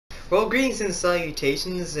Well, greetings and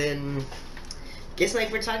salutations, and guess like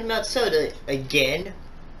we're talking about soda again,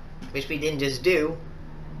 which we didn't just do.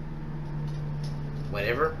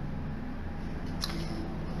 Whatever.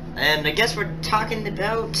 And I guess we're talking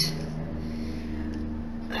about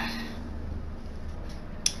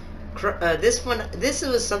this one. This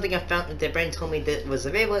was something I found that Brandon told me that was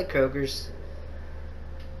available at Kroger's.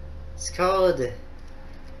 It's called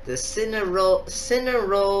the Cinna-Roll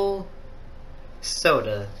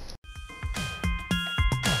soda.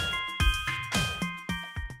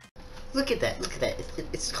 Look at that! Look at that!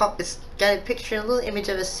 It's got a picture, a little image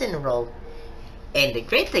of a Cinna-Roll. And the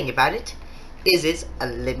great thing about it is it's a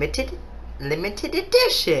limited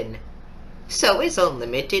edition. So it's a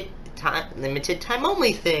limited time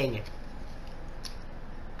only thing.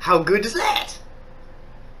 How good is that?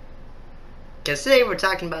 Because today we're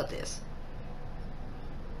talking about this.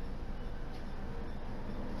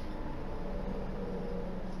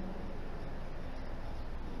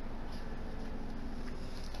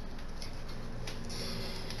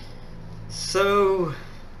 So,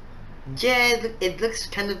 yeah, it looks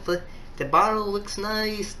kind of, the bottle looks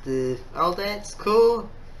nice, all that's cool.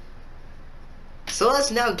 So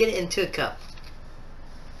let's now get it into a cup.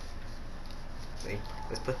 Wait,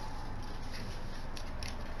 let's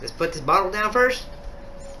put this bottle down first,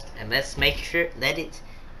 and let's make sure that it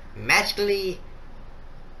magically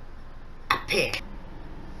appears.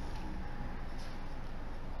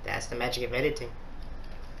 That's the magic of editing.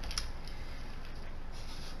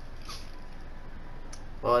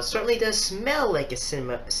 Well, it certainly does smell like a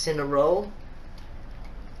Cinna-Roll.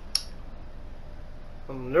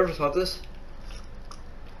 I'm nervous about this.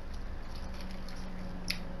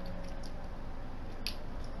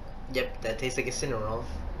 Yep, that tastes like a Cinna-Roll.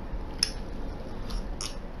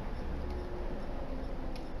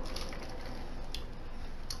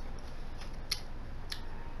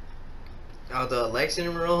 Although I like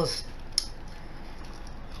Cinna-Rolls,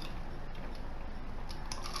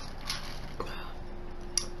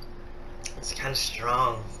 it's kind of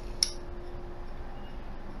strong,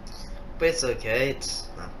 but it's okay. It's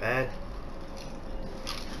not bad.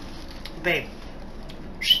 Babe,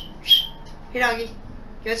 hey doggy,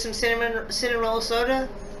 you want some Cinna-Roll soda?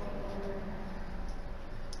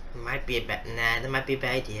 Might be a bad. Nah, that might be a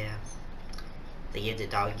bad idea. They give the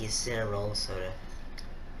doggy Cinna-Roll soda.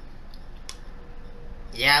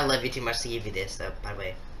 Yeah, I love you too much to give you this, though. By the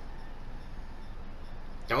way,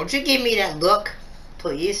 don't you give me that look,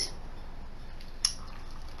 please.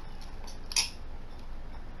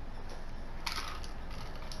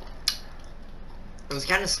 It was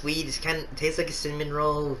kind of sweet. It tastes like a cinnamon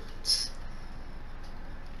roll.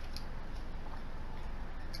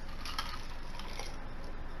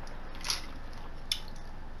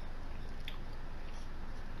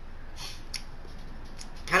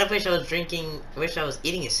 Kind of wish I was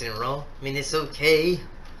eating a cinnamon roll. I mean, it's okay,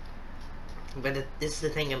 but this is the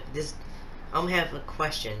thing. I'm gonna have a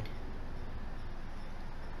question.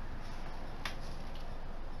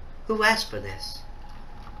 Who asked for this?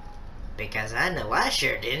 Because I know I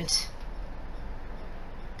sure didn't.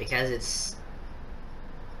 Because it's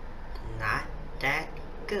not that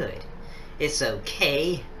good. It's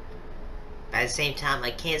okay. But at the same time,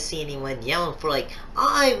 I can't see anyone yelling for like,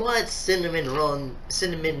 I want cinnamon roll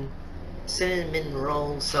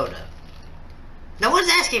soda. No one's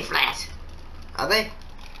asking for that, are they?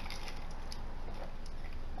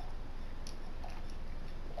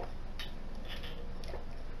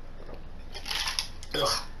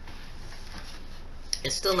 Ugh.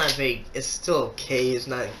 It's still not very. It's still okay. It's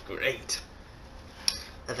not great.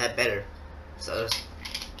 I've had better sodas.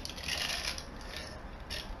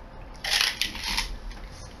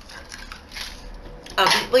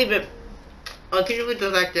 Can you believe it? Can you believe the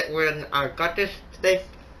fact that when I got this today,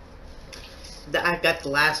 that I got the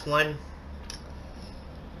last one?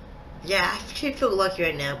 Yeah, I should feel lucky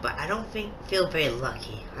right now, but I don't feel very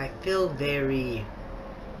lucky. I feel very,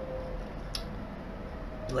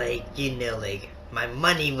 like, you know, like my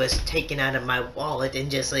money was taken out of my wallet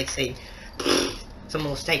and just like saying,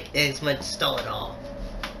 someone stole it all,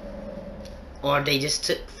 or they just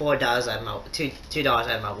took $4 out of my $2 out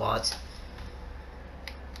of my wallet.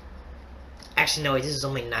 Actually, no, this is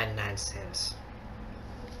only 99 cents.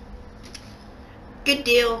 Good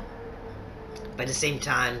deal. But at the same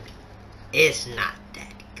time, it's not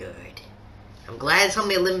that good. I'm glad it's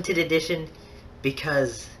only a limited edition,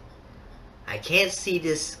 because I can't see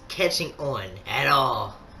this catching on at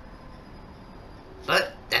all.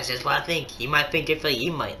 But that's just what I think. You might think differently.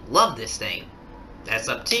 You might love this thing. That's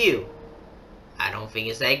up to you. I don't think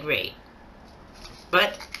it's that great.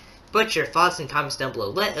 But put your thoughts and comments down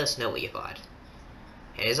below. Let us know what you thought.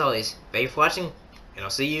 And as always, thank you for watching, and I'll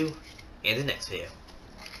see you in the next video.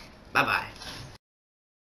 Bye bye.